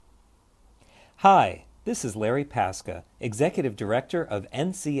Hi, this is Larry Pasca, Executive Director of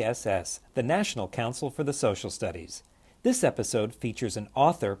NCSS, the National Council for the Social Studies. This episode features an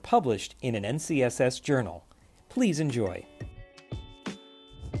author published in an NCSS journal. Please enjoy.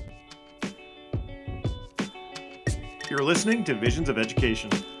 You're listening to Visions of Education,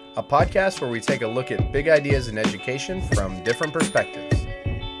 a podcast where we take a look at big ideas in education from different perspectives.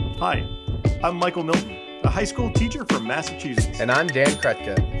 Hi, I'm Michael Milton, a high school teacher from Massachusetts. And I'm Dan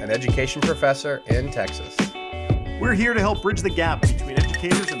Kretka, an education professor in Texas. We're here to help bridge the gap between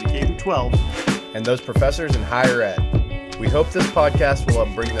educators in the K-12 and those professors in higher ed. We hope this podcast will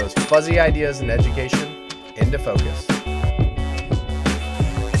help bring those fuzzy ideas in education into focus.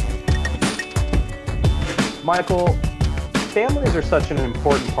 Michael, families are such an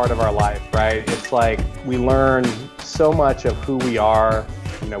important part of our life, right? It's like we learn so much of who we are.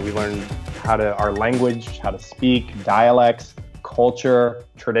 We learn our language, how to speak, dialects, culture,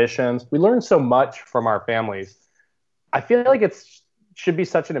 traditions. We learn so much from our families. I feel like it should be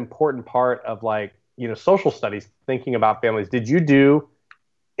such an important part of social studies, thinking about families. Did you do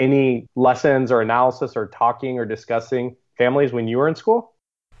any lessons or analysis or talking or discussing families when you were in school?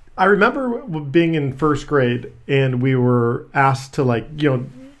 I remember being in first grade and we were asked to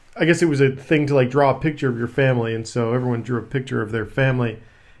I guess it was a thing to draw a picture of your family. And so everyone drew a picture of their family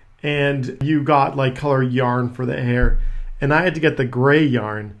and you got color yarn for the hair. And I had to get the gray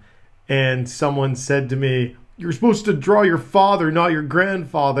yarn. And someone said to me, "You're supposed to draw your father, not your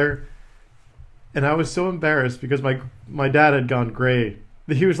grandfather." And I was so embarrassed because my dad had gone gray.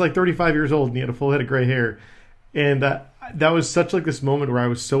 He was 35 years old and he had a full head of gray hair. And that was such this moment where I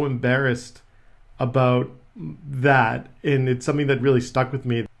was so embarrassed about that. And it's something that really stuck with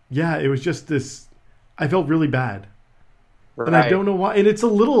me. Yeah, it was just this, I felt really bad. Right. And I don't know why. And it's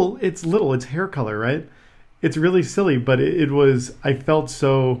hair color, right? It's really silly, but I felt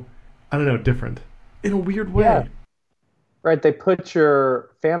so, I don't know, different in a weird way. Yeah. Right. They put your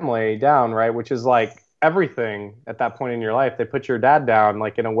family down, right? Which is everything at that point in your life. They put your dad down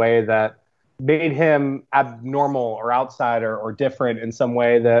in a way that made him abnormal or outsider or different in some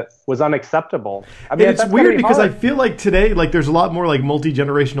way that was unacceptable. I mean, it's weird because I feel today, there's a lot more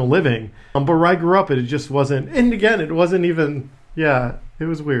multi-generational living. But where I grew up, it just wasn't. And again, it wasn't even, it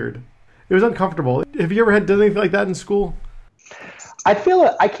was weird. It was uncomfortable. Have you ever done anything like that in school? I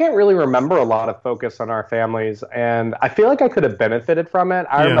can't really remember a lot of focus on our families, and I feel like I could have benefited from it.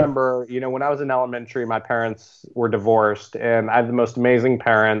 I remember, when I was in elementary, my parents were divorced, and I have the most amazing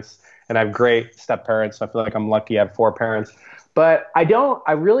parents. And I have great step parents, so I feel like I'm lucky I have 4 parents. But I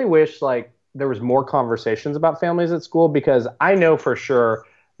really wish there was more conversations about families at school, because I know for sure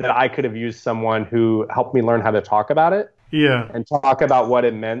that I could have used someone who helped me learn how to talk about it. Yeah. And talk about what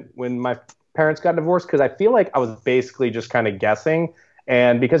it meant when my parents got divorced, because I feel like I was basically just kind of guessing.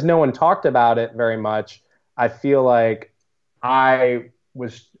 And because no one talked about it very much, I feel like I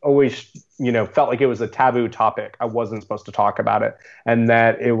was always, felt like it was a taboo topic. I wasn't supposed to talk about it, and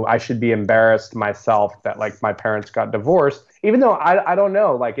that I should be embarrassed myself that my parents got divorced, even though I don't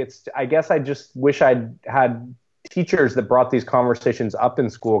know. I guess I just wish I'd had teachers that brought these conversations up in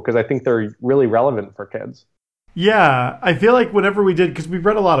school, because I think they're really relevant for kids. Yeah, I feel whenever we did, because we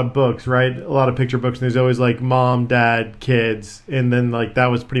read a lot of books, right? A lot of picture books, and there's always mom, dad, kids, and then that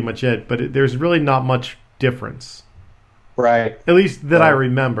was pretty much it. But there's really not much difference. Right. At least that I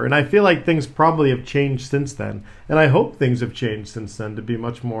remember. And I feel things probably have changed since then. And I hope things have changed since then to be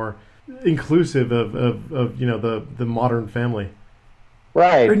much more inclusive of the modern family.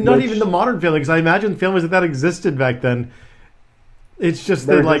 Right. Or not even the modern family, because I imagine families that existed back then. It's just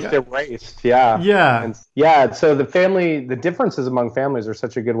they're just erased. Yeah. Yeah. So the differences among families are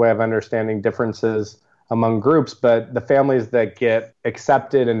such a good way of understanding differences among groups. But the families that get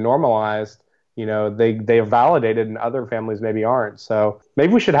accepted and normalized, they are validated, and other families maybe aren't. So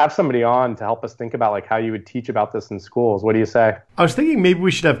maybe we should have somebody on to help us think about how you would teach about this in schools. What do you say? I was thinking maybe we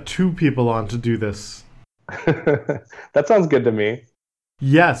should have 2 people on to do this. That sounds good to me.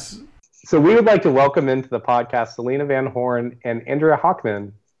 Yes. So we would like to welcome into the podcast Selena Van Horn and Andrea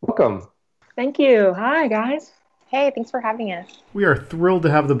Hockman. Welcome. Thank you. Hi, guys. Hey, thanks for having us. We are thrilled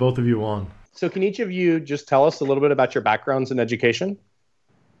to have the both of you on. So can each of you just tell us a little bit about your backgrounds in education?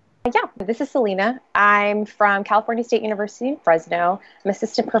 Yeah, this is Selena. I'm from California State University in Fresno. I'm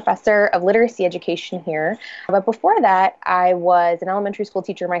assistant professor of literacy education here. But before that, I was an elementary school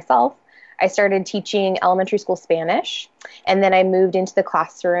teacher myself. I started teaching elementary school Spanish, and then I moved into the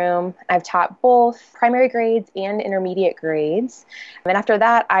classroom. I've taught both primary grades and intermediate grades. And after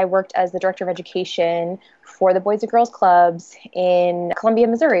that, I worked as the director of education for the Boys and Girls Clubs in Columbia,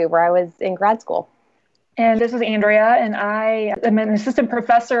 Missouri, where I was in grad school. And this is Andrea, and I am an assistant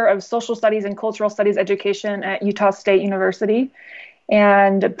professor of social studies and cultural studies education at Utah State University.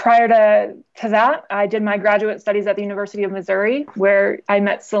 And prior to that, I did my graduate studies at the University of Missouri, where I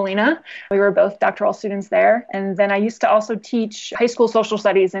met Selena. We were both doctoral students there. And then I used to also teach high school social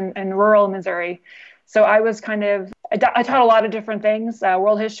studies in rural Missouri. So I was I taught a lot of different things,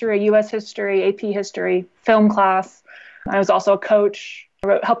 world history, U.S. history, AP history, film class. I was also a coach,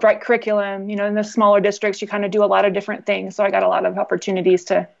 helped write curriculum. In the smaller districts, you kind of do a lot of different things. So I got a lot of opportunities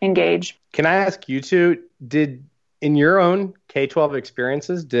to engage. Can I ask you two, in your own K-12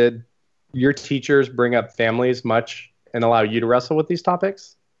 experiences, did your teachers bring up families much and allow you to wrestle with these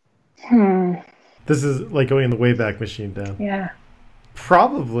topics? This is like going in the Wayback Machine, Dan. Yeah.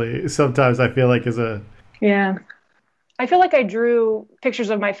 Probably. Sometimes I feel like Yeah. I feel like I drew pictures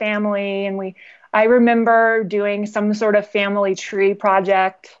of my family, and I remember doing some sort of family tree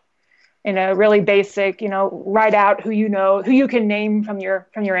project, really basic, write out who you can name from your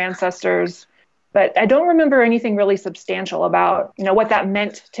ancestors. But I don't remember anything really substantial about, what that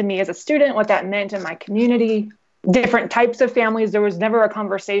meant to me as a student, what that meant in my community, different types of families. There was never a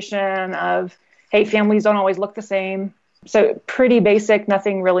conversation of, hey, families don't always look the same. So pretty basic,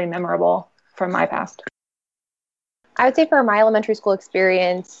 nothing really memorable from my past. I would say for my elementary school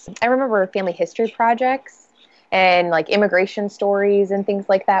experience, I remember family history projects and like immigration stories and things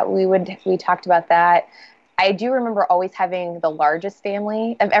like that. We talked about that. I do remember always having the largest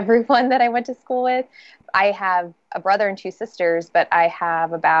family of everyone that I went to school with. I have a brother and two sisters, but I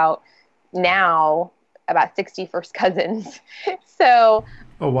have about 60 first cousins. So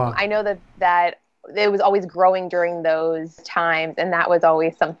oh, wow. I know that it was always growing during those times. And that was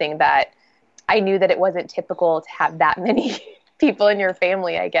always something that I knew that it wasn't typical to have that many people in your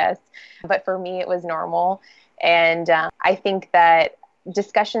family, I guess. But for me, it was normal. And I think that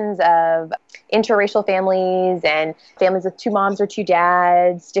discussions of interracial families and families with two moms or two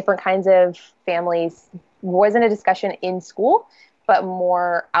dads, different kinds of families, wasn't a discussion in school, but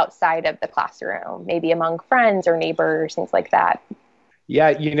more outside of the classroom, maybe among friends or neighbors, things like that.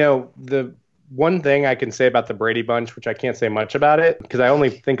 Yeah, the one thing I can say about the Brady Bunch, which I can't say much about it because I only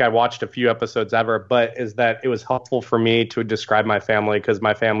think I watched a few episodes ever, but is that it was helpful for me to describe my family because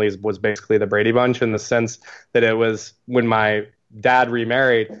my family was basically the Brady Bunch in the sense that it was when my dad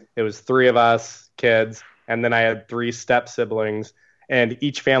remarried, it was three of us kids, and then I had three step siblings, and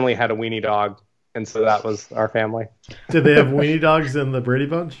each family had a weenie dog, and so that was our family. Did they have weenie dogs in the Brady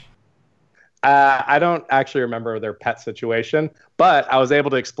Bunch? I don't actually remember their pet situation, but I was able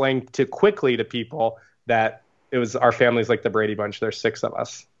to explain quickly to people that it was our family's like the Brady Bunch. There's 6 of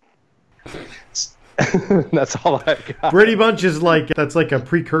us. That's all I got. Brady Bunch is that's like a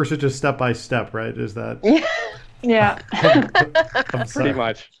precursor to Step by Step, right? Is that? Yeah. Pretty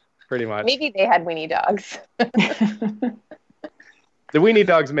much. Maybe they had weenie dogs. The weenie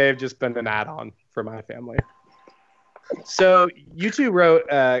dogs may have just been an add-on for my family. So you two wrote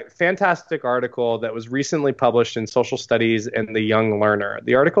a fantastic article that was recently published in Social Studies and the Young Learner.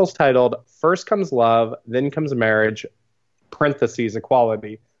 The article is titled First Comes Love, Then Comes Marriage, parentheses,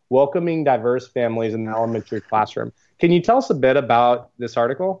 Equality, Welcoming Diverse Families in the Elementary Classroom. Can you tell us a bit about this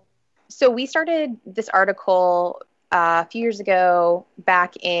article? So we started this article a few years ago,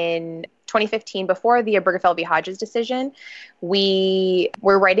 back in 2015, before the Obergefell v. Hodges decision. We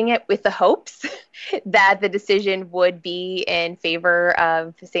were writing it with the hopes that the decision would be in favor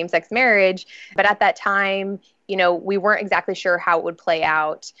of same-sex marriage. But at that time, we weren't exactly sure how it would play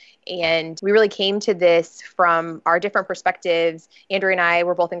out. And we really came to this from our different perspectives. Andrew and I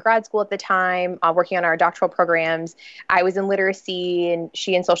were both in grad school at the time, working on our doctoral programs. I was in literacy and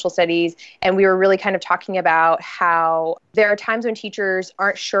she in social studies. And we were really kind of talking about how there are times when teachers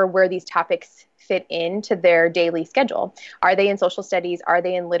aren't sure where these topics fit into their daily schedule. Are they in social studies? Are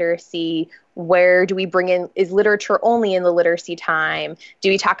they in literacy? Where do we bring in, is literature only in the literacy time? Do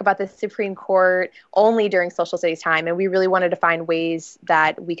we talk about the Supreme Court only during social studies time? And we really wanted to find ways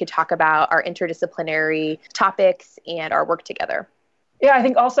that we could talk about our interdisciplinary topics and our work together. Yeah, I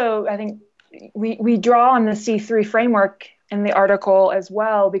think we draw on the C3 framework in the article as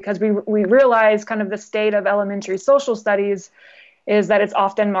well, because we realize kind of the state of elementary social studies is that it's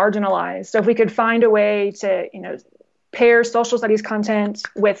often marginalized. So if we could find a way to, pair social studies content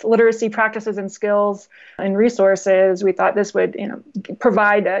with literacy practices and skills and resources, we thought this would,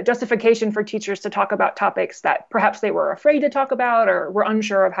 provide a justification for teachers to talk about topics that perhaps they were afraid to talk about or were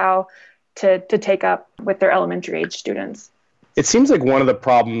unsure of how to take up with their elementary age students. It seems like one of the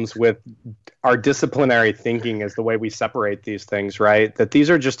problems with our disciplinary thinking is the way we separate these things, right? That these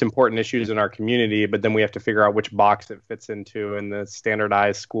are just important issues in our community, but then we have to figure out which box it fits into in the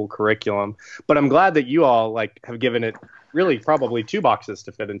standardized school curriculum. But I'm glad that you all have given it really probably two boxes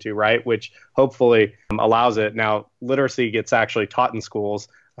to fit into, right? Which hopefully allows it. Now, literacy gets actually taught in schools,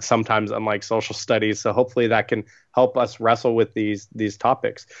 sometimes unlike social studies. So hopefully that can help us wrestle with these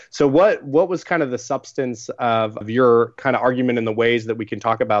topics. So what was kind of the substance of your kind of argument in the ways that we can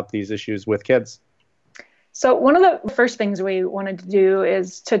talk about these issues with kids? So one of the first things we wanted to do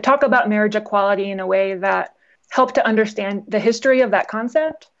is to talk about marriage equality in a way that helped to understand the history of that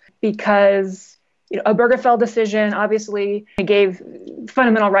concept, because Obergefell decision obviously gave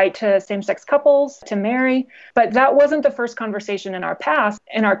fundamental right to same-sex couples to marry, but that wasn't the first conversation in our past,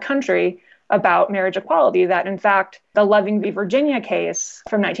 in our country, about marriage equality. That, in fact, the Loving v. Virginia case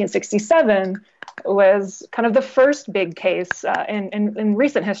from 1967 was kind of the first big case in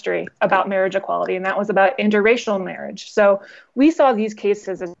recent history about marriage equality, and that was about interracial marriage. So we saw these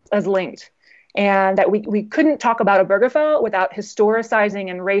cases as linked, and that we couldn't talk about Obergefell without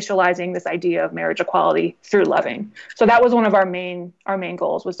historicizing and racializing this idea of marriage equality through Loving. So that was one of our main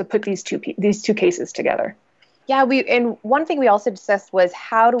goals, was to put these two cases together. Yeah, and one thing we also discussed was,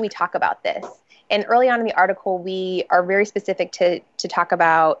 how do we talk about this? And early on in the article, we are very specific to talk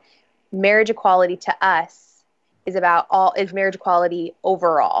about marriage equality to us is marriage equality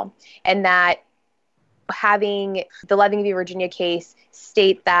overall, and that having the Loving v. Virginia case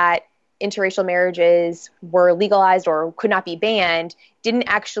state that interracial marriages were legalized or could not be banned didn't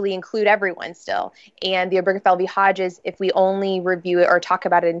actually include everyone still. And the Obergefell v. Hodges, if we only review it or talk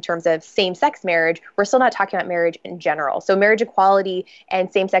about it in terms of same-sex marriage, we're still not talking about marriage in general. So marriage equality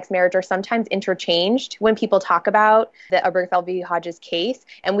and same-sex marriage are sometimes interchanged when people talk about the Obergefell v. Hodges case.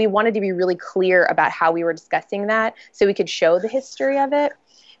 And we wanted to be really clear about how we were discussing that so we could show the history of it.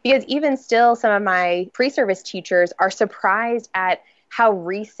 Because even still, some of my pre-service teachers are surprised at how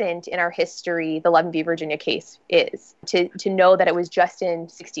recent in our history the Loving v. Virginia case is, to know that it was just in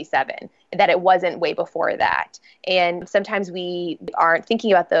 1967, that it wasn't way before that. And sometimes we aren't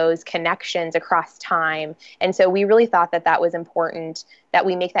thinking about those connections across time. And so we really thought that was important, that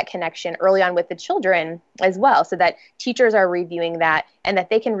we make that connection early on with the children as well, so that teachers are reviewing that and that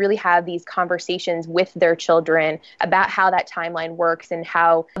they can really have these conversations with their children about how that timeline works and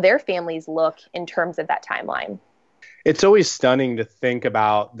how their families look in terms of that timeline. It's always stunning to think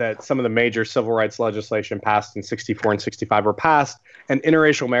about that some of the major civil rights legislation passed in 64 and 65 were passed, and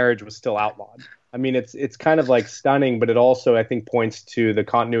interracial marriage was still outlawed. I mean, it's kind of stunning, but it also, I think, points to the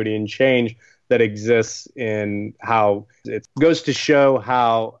continuity and change that exists in how it goes to show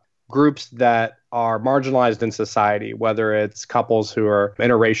how groups that are marginalized in society, whether it's couples who are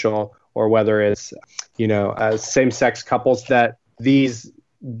interracial or whether it's, same-sex couples, that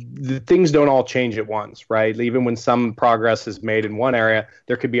the things don't all change at once, right? Even when some progress is made in one area,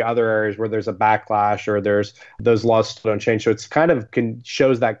 there could be other areas where there's a backlash or there's those laws still don't change. So it's kind of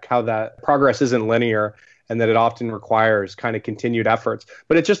shows that how that progress isn't linear and that it often requires kind of continued efforts.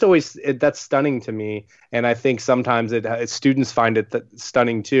 But it just always, that's stunning to me. And I think sometimes students find it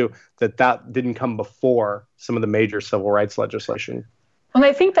stunning too, that didn't come before some of the major civil rights legislation. Well,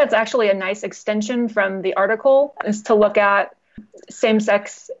 I think that's actually a nice extension from the article, is to look at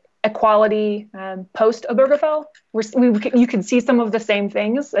same-sex equality post-Obergefell. You can see some of the same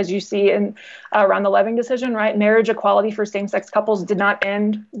things as you see in around the Loving decision, right? Marriage equality for same-sex couples did not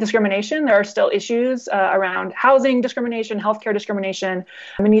end discrimination. There are still issues around housing discrimination, healthcare discrimination.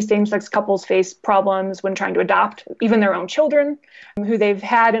 Many same-sex couples face problems when trying to adopt even their own children who they've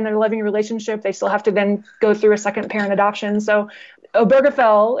had in their living relationship. They still have to then go through a second parent adoption. So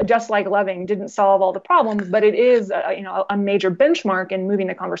Obergefell, just like Loving, didn't solve all the problems, but it is a major benchmark in moving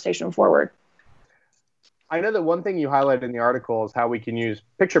the conversation forward. I know that one thing you highlighted in the article is how we can use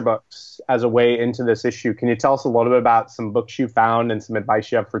picture books as a way into this issue. Can you tell us a little bit about some books you found and some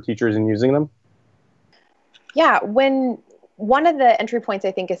advice you have for teachers in using them? Yeah, one of the entry points,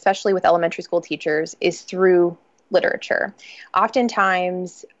 I think, especially with elementary school teachers, is through literature.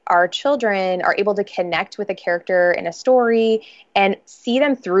 Oftentimes, our children are able to connect with a character in a story and see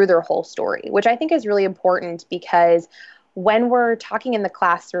them through their whole story, which I think is really important, because when we're talking in the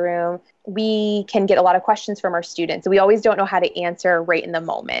classroom, we can get a lot of questions from our students. We always don't know how to answer right in the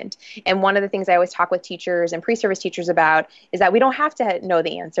moment. And one of the things I always talk with teachers and pre-service teachers about is that we don't have to know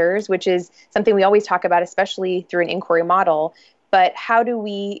the answers, which is something we always talk about, especially through an inquiry model. But how do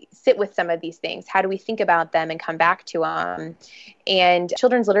we sit with some of these things? How do we think about them and come back to them? And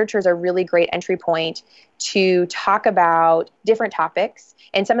children's literature is a really great entry point to talk about different topics.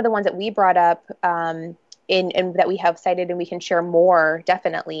 And some of the ones that we brought up and that we have cited and we can share more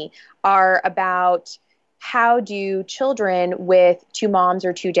definitely are about how do children with two moms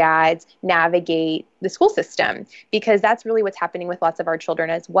or two dads navigate the school system? Because that's really what's happening with lots of our children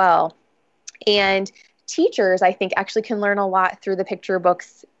as well. And teachers, I think, actually can learn a lot through the picture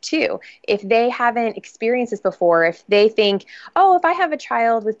books too. If they haven't experienced this before, if they think, oh, if I have a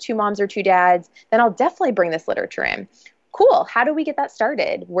child with two moms or two dads, then I'll definitely bring this literature in. Cool. How do we get that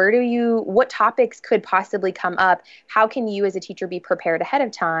started? What topics could possibly come up? How can you as a teacher be prepared ahead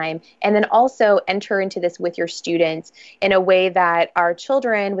of time? And then also enter into this with your students in a way that our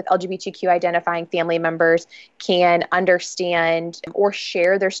children with LGBTQ identifying family members can understand or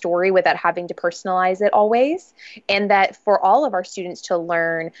share their story without having to personalize it always. And that for all of our students to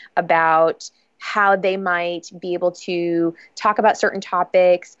learn about how they might be able to talk about certain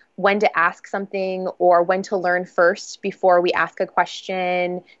topics, when to ask something, or when to learn first before we ask a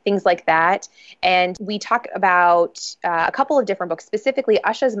question, things like that. And we talk about a couple of different books. Specifically,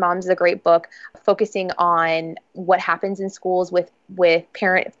 Usha's Moms is a great book focusing on what happens in schools with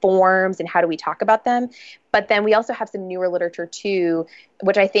parent forms and how do we talk about them. But then we also have some newer literature too,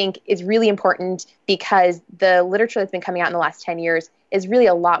 which I think is really important because the literature that's been coming out in the last 10 years is really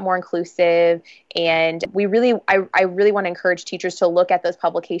a lot more inclusive. And I really want to encourage teachers to look at those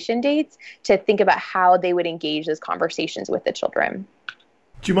publication dates to think about how they would engage those conversations with the children.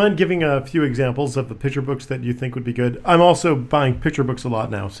 Do you mind giving a few examples of the picture books that you think would be good? I'm also buying picture books a lot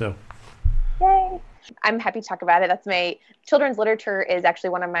now, so. Yay. I'm happy to talk about it. Children's literature is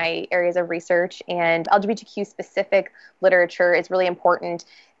actually one of my areas of research, and LGBTQ specific literature is really important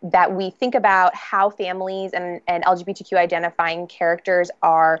that we think about how families and LGBTQ identifying characters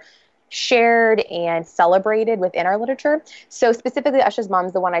are shared and celebrated within our literature. So specifically, Usha's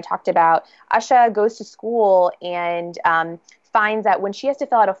Mom's the one I talked about. Usha goes to school and finds that when she has to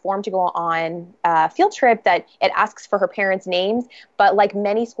fill out a form to go on a field trip, that it asks for her parents' names. But like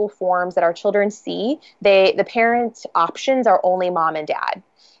many school forms that our children see, the parent options are only mom and dad.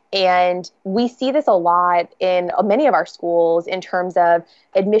 And we see this a lot in many of our schools in terms of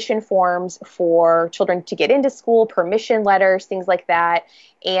admission forms for children to get into school, permission letters, things like that.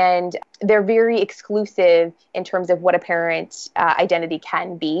 And they're very exclusive in terms of what a parent's identity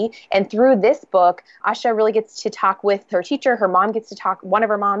can be. And through this book, Usha really gets to talk with her teacher. Her mom gets to talk. One of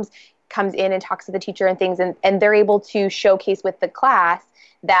her moms comes in and talks to the teacher and things. And they're able to showcase with the class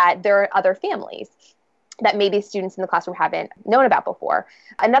that there are other families that maybe students in the classroom haven't known about before.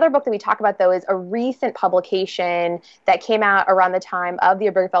 Another book that we talk about, though, is a recent publication that came out around the time of the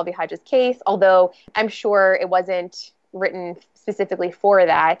Obergefell v. Hodges case, although I'm sure it wasn't written specifically for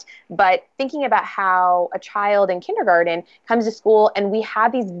that, but thinking about how a child in kindergarten comes to school and we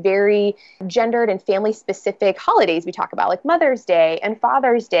have these very gendered and family-specific holidays we talk about, like Mother's Day and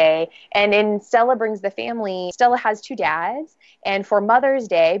Father's Day. And in Stella Brings the Family, Stella has two dads. And for Mother's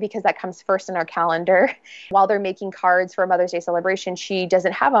Day, because that comes first in our calendar, while they're making cards for a Mother's Day celebration, she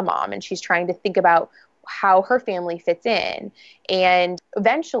doesn't have a mom and she's trying to think about how her family fits in. And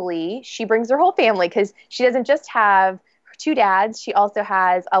eventually she brings her whole family because she doesn't just have two dads, she also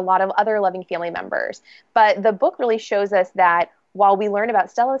has a lot of other loving family members. But the book really shows us that while we learn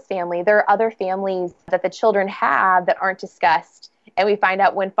about Stella's family, there are other families that the children have that aren't discussed. And we find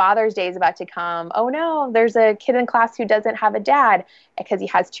out when Father's Day is about to come, oh no, there's a kid in class who doesn't have a dad because he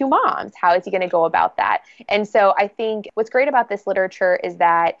has two moms. How is he going to go about that? And so I think what's great about this literature is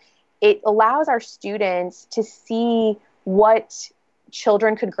that it allows our students to see what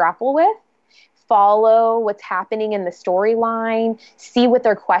children could grapple with, follow what's happening in the storyline, see what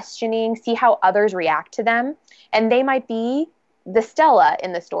they're questioning, see how others react to them. And they might be the Stella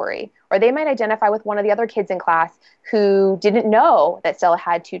in the story, or they might identify with one of the other kids in class who didn't know that Stella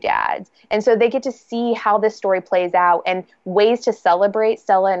had two dads. And so they get to see how this story plays out and ways to celebrate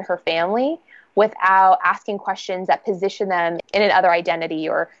Stella and her family without asking questions that position them in another identity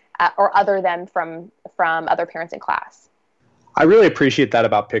or other them from other parents in class. I really appreciate that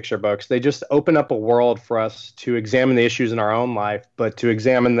about picture books. They just open up a world for us to examine the issues in our own life, but to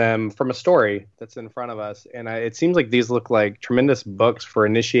examine them from a story that's in front of us. And it seems like these look like tremendous books for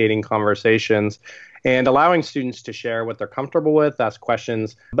initiating conversations and allowing students to share what they're comfortable with, ask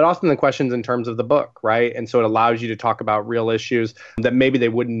questions, but often the questions in terms of the book, right? And so it allows you to talk about real issues that maybe they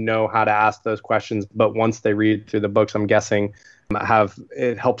wouldn't know how to ask those questions, but once they read through the books, I'm guessing,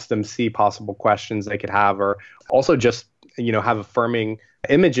 it helps them see possible questions they could have, or also just have affirming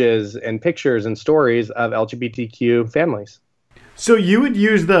images and pictures and stories of LGBTQ families. So you would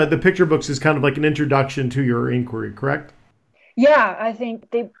use the picture books as kind of like an introduction to your inquiry, correct? Yeah, I think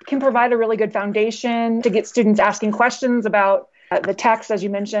they can provide a really good foundation to get students asking questions about the text, as you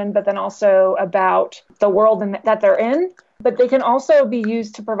mentioned, but then also about the world that they're in. But they can also be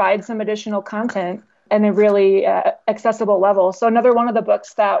used to provide some additional content in a really accessible level. So another one of the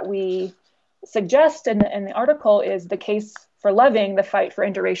books that we suggest in the article is The Case for Loving, The Fight for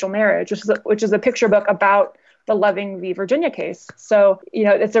Interracial Marriage, which is a picture book about the Loving v. Virginia case. So,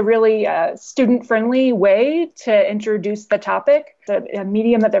 it's a really student-friendly way to introduce the topic, a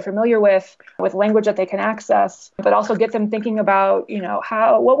medium that they're familiar with language that they can access, but also get them thinking about,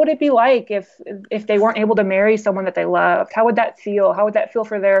 what would it be like if they weren't able to marry someone that they loved? How would that feel? How would that feel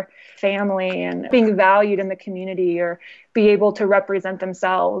for their family and being valued in the community, or be able to represent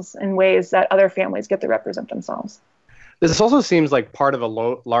themselves in ways that other families get to represent themselves? This also seems like part of a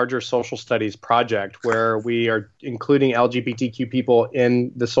larger social studies project where we are including LGBTQ people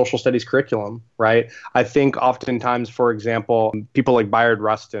in the social studies curriculum, right? I think oftentimes, for example, people like Bayard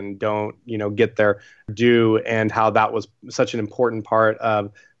Rustin don't, get their due, and how that was such an important part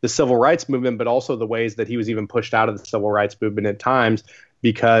of the civil rights movement, but also the ways that he was even pushed out of the civil rights movement at times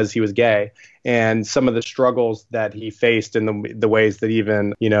because he was gay, and some of the struggles that he faced in the ways that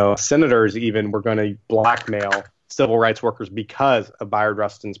even, senators even were going to blackmail civil rights workers because of Bayard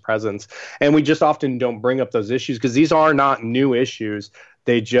Rustin's presence. And we just often don't bring up those issues because these are not new issues.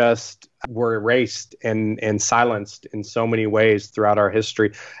 They just were erased and silenced in so many ways throughout our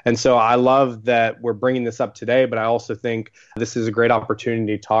history. And so I love that we're bringing this up today, but I also think this is a great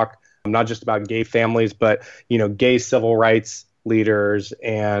opportunity to talk not just about gay families, but, gay civil rights leaders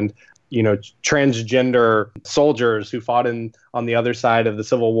and transgender soldiers who fought on the other side of the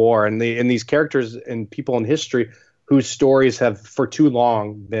Civil War, and these characters and people in history whose stories have for too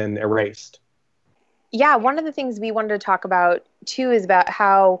long been erased. Yeah, one of the things we wanted to talk about too is about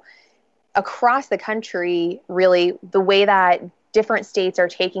how across the country, really, the way that different states are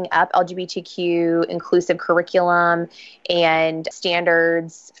taking up LGBTQ inclusive curriculum and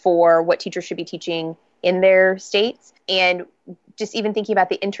standards for what teachers should be teaching in their states. And just even thinking about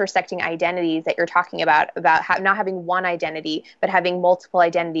the intersecting identities that you're talking about not having one identity, but having multiple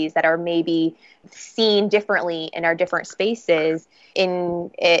identities that are maybe seen differently in our different spaces.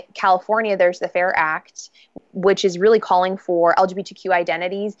 In California, there's the FAIR Act, which is really calling for LGBTQ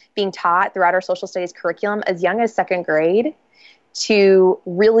identities being taught throughout our social studies curriculum as young as second grade, to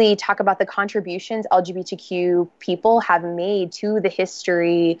really talk about the contributions LGBTQ people have made to the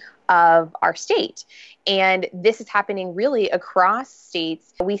history of our state. And this is happening really across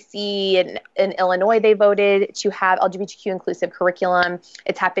states. We see in Illinois, they voted to have LGBTQ inclusive curriculum.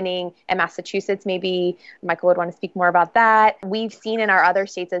 It's happening in Massachusetts. Maybe Michael would want to speak more about that. We've seen in our other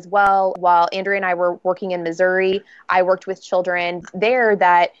states as well. While Andrea and I were working in Missouri, I worked with children there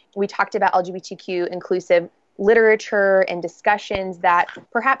that we talked about LGBTQ inclusive literature and discussions that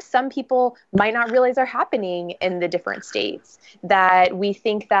perhaps some people might not realize are happening in the different states, that we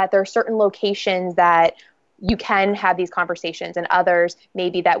think that there are certain locations that you can have these conversations and others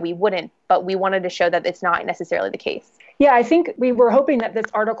maybe that we wouldn't, but we wanted to show that it's not necessarily the case. Yeah, I think we were hoping that this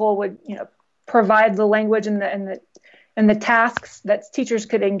article would, provide the language and the tasks that teachers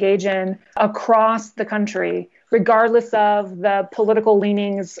could engage in across the country, regardless of the political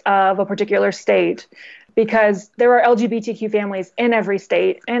leanings of a particular state. Because there are LGBTQ families in every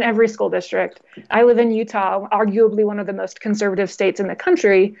state, in every school district. I live in Utah, arguably one of the most conservative states in the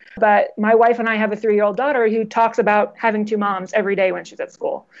country, but my wife and I have a 3-year-old daughter who talks about having 2 moms every day when she's at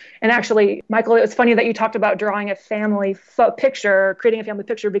school. And actually, Michael, it was funny that you talked about drawing a family picture, creating a family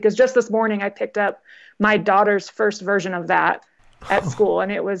picture, because just this morning I picked up my daughter's first version of that at school,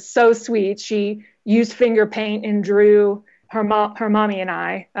 and it was so sweet. She used finger paint and drew her mommy and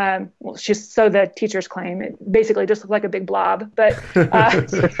I, so the teachers claim, it basically just looked like a big blob, but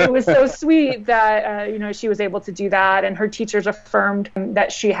it was so sweet that, she was able to do that. And her teachers affirmed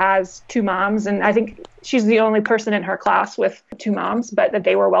that she has 2 moms. And I think she's the only person in her class with 2 moms, but that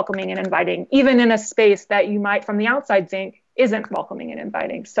they were welcoming and inviting, even in a space that you might from the outside think isn't welcoming and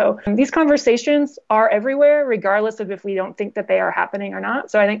inviting. So these conversations are everywhere, regardless of if we don't think that they are happening or not.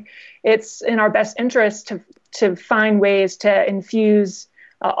 So I think it's in our best interest to find ways to infuse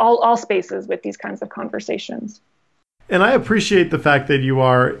all spaces with these kinds of conversations. And I appreciate the fact that you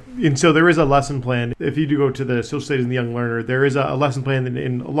are, and so there is a lesson plan. If you do go to the Social Studies and the Young Learner, there is a lesson plan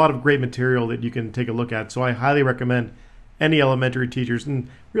and a lot of great material that you can take a look at. So I highly recommend any elementary teachers and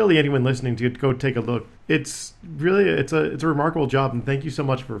really anyone listening to go take a look. It's really, it's a remarkable job. And thank you so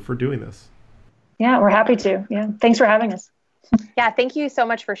much for doing this. Yeah, we're happy to. Yeah. Thanks for having us. Yeah, thank you so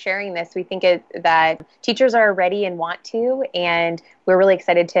much for sharing this. We think that teachers are ready and want to, and we're really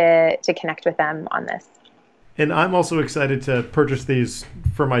excited to connect with them on this. And I'm also excited to purchase these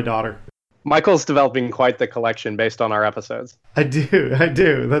for my daughter. Michael's developing quite the collection based on our episodes. I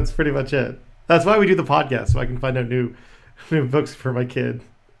do. That's pretty much it. That's why we do the podcast, so I can find out new books for my kid.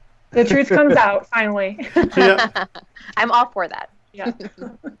 The truth comes out, finally. Yeah. I'm all for that. Yeah.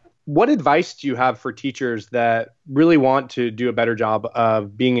 What advice do you have for teachers that really want to do a better job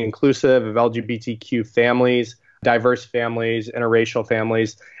of being inclusive of LGBTQ families, diverse families, interracial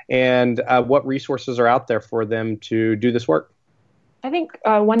families, and what resources are out there for them to do this work? I think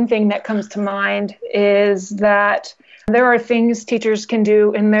one thing that comes to mind is that there are things teachers can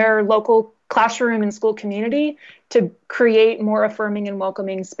do in their local classroom and school community to create more affirming and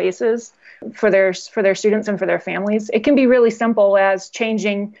welcoming spaces for their students and for their families. It can be really simple as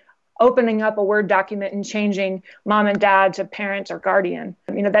opening up a Word document and changing mom and dad to parent or guardian.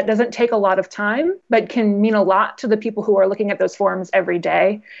 That doesn't take a lot of time, but can mean a lot to the people who are looking at those forms every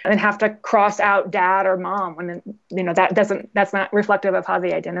day and have to cross out dad or mom when, that's not reflective of how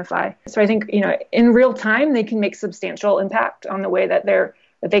they identify. So I think, in real time, they can make substantial impact on the way that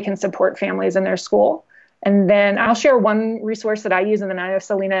they can support families in their school. And then I'll share one resource that I use, and then I know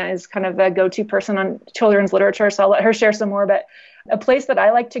Selena is kind of the go-to person on children's literature, so I'll let her share some more. But a place that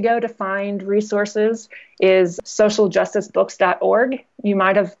I like to go to find resources is socialjusticebooks.org. You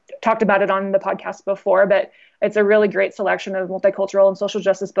might have talked about it on the podcast before, but it's a really great selection of multicultural and social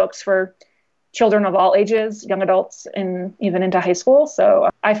justice books for children of all ages, young adults, and even into high school. So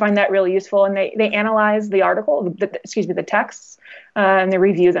I find that really useful. And they analyze the the texts, and they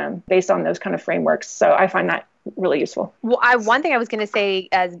review them based on those kind of frameworks. So I find that really useful. Well, one thing I was going to say,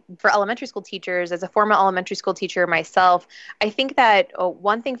 as for elementary school teachers, as a former elementary school teacher myself, I think that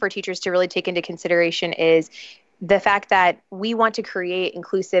one thing for teachers to really take into consideration is the fact that we want to create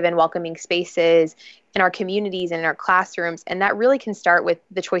inclusive and welcoming spaces in our communities and in our classrooms. And that really can start with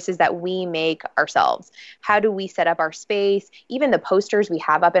the choices that we make ourselves. How do we set up our space? Even the posters we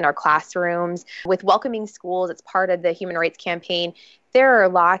have up in our classrooms. With Welcoming Schools, it's part of the Human Rights Campaign. There are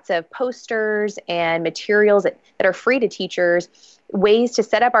lots of posters and materials that are free to teachers, ways to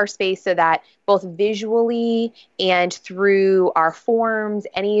set up our space so that both visually and through our forms,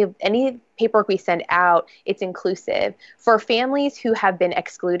 any paperwork we send out, it's inclusive. For families who have been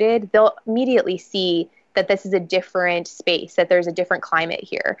excluded, they'll immediately see that this is a different space, that there's a different climate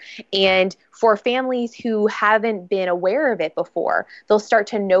here. And for families who haven't been aware of it before, they'll start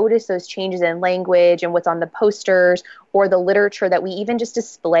to notice those changes in language and what's on the posters or the literature that we even just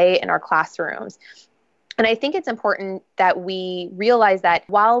display in our classrooms. And I think it's important that we realize that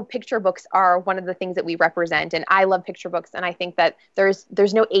while picture books are one of the things that we represent, and I love picture books, and I think that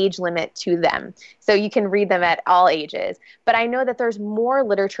there's no age limit to them. So you can read them at all ages. But I know that there's more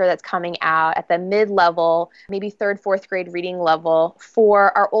literature that's coming out at the mid-level, maybe 3rd, 4th grade reading level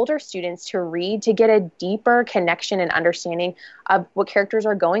for our older students to read, to get a deeper connection and understanding of what characters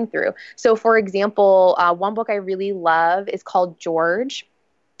are going through. So for example, one book I really love is called George.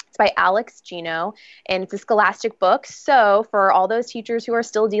 It's by Alex Gino, and it's a scholastic book. So for all those teachers who are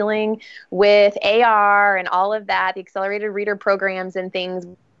still dealing with AR and all of that, the accelerated reader programs and things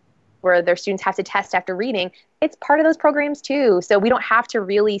where their students have to test after reading, it's part of those programs too. So we don't have to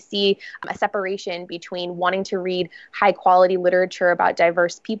really see a separation between wanting to read high quality literature about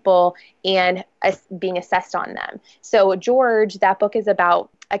diverse people and being assessed on them. So George, that book is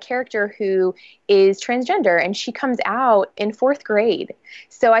about a character who is transgender, and she comes out in 4th grade.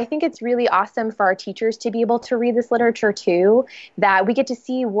 So I think it's really awesome for our teachers to be able to read this literature too, that we get to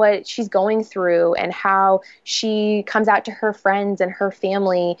see what she's going through and how she comes out to her friends and her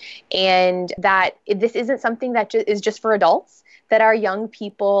family, and that this isn't something that is just for adults, that our young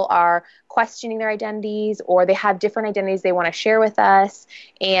people are questioning their identities, or they have different identities they want to share with us.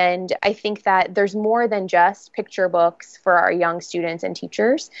 And I think that there's more than just picture books for our young students and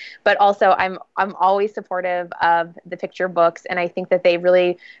teachers, but also I'm always supportive of the picture books, and I think that they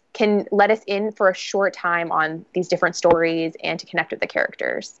really can let us in for a short time on these different stories and to connect with the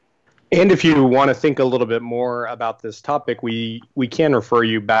characters. And if you want to think a little bit more about this topic, we can refer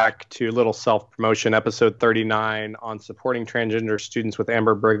you back to Little Self-Promotion, episode 39 on supporting transgender students with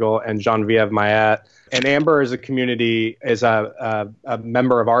Amber Briggle and Genevieve Mayette. And Amber is a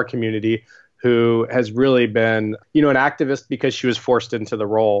member of our community who has really been, an activist because she was forced into the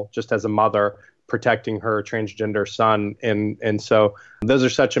role just as a mother, protecting her transgender son. And so those are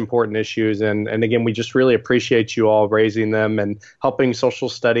such important issues. And again, we just really appreciate you all raising them and helping social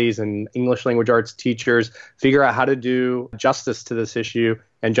studies and English language arts teachers figure out how to do justice to this issue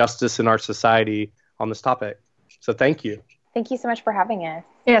and justice in our society on this topic. So thank you. Thank you so much for having us.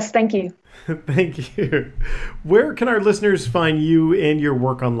 Yes, thank you. Thank you. Where can our listeners find you and your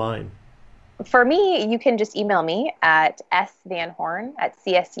work online? For me, you can just email me at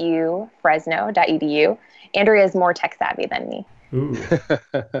svanhorn@csufresno.edu. Andrea is more tech savvy than me. Ooh.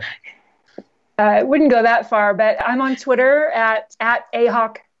 It wouldn't go that far, but I'm on Twitter at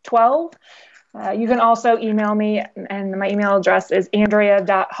ahawk12. You can also email me, and my email address is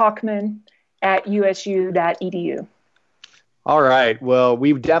andrea.hawkman@usu.edu. All right. Well,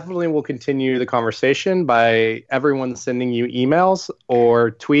 we definitely will continue the conversation by everyone sending you emails or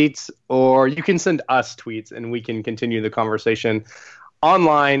tweets, or you can send us tweets and we can continue the conversation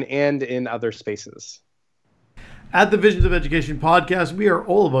online and in other spaces. At the Visions of Education podcast, we are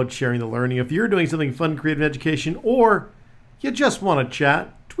all about sharing the learning. If you're doing something fun, creative in education, or you just want to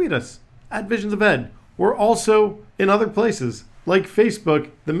chat, tweet us at Visions of Ed. We're also in other places like Facebook,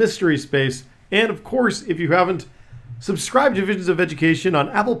 the Mystery Space, and of course, if you haven't, subscribe to Visions of Education on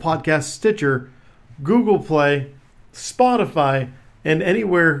Apple Podcasts, Stitcher, Google Play, Spotify, and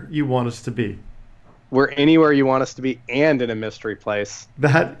anywhere you want us to be. We're anywhere you want us to be and in a mystery place.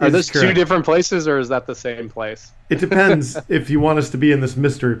 Are those correct. 2 different places, or is that the same place? It depends if you want us to be in this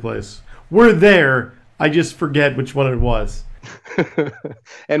mystery place. We're there. I just forget which one it was.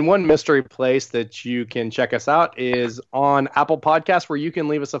 And one mystery place that you can check us out is on Apple Podcasts, where you can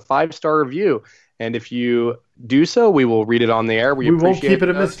leave us a 5-star review. And if you do so, we will read it on the air. We won't keep it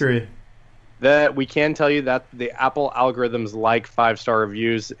a mystery. That we can tell you that the Apple algorithms like 5-star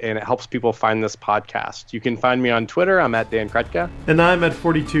reviews, and it helps people find this podcast. You can find me on Twitter. I'm at Dan Kretka. And I'm at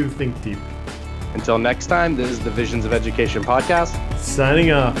 42 Think Deep. Until next time, this is the Visions of Education podcast.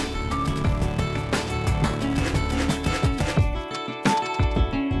 Signing off.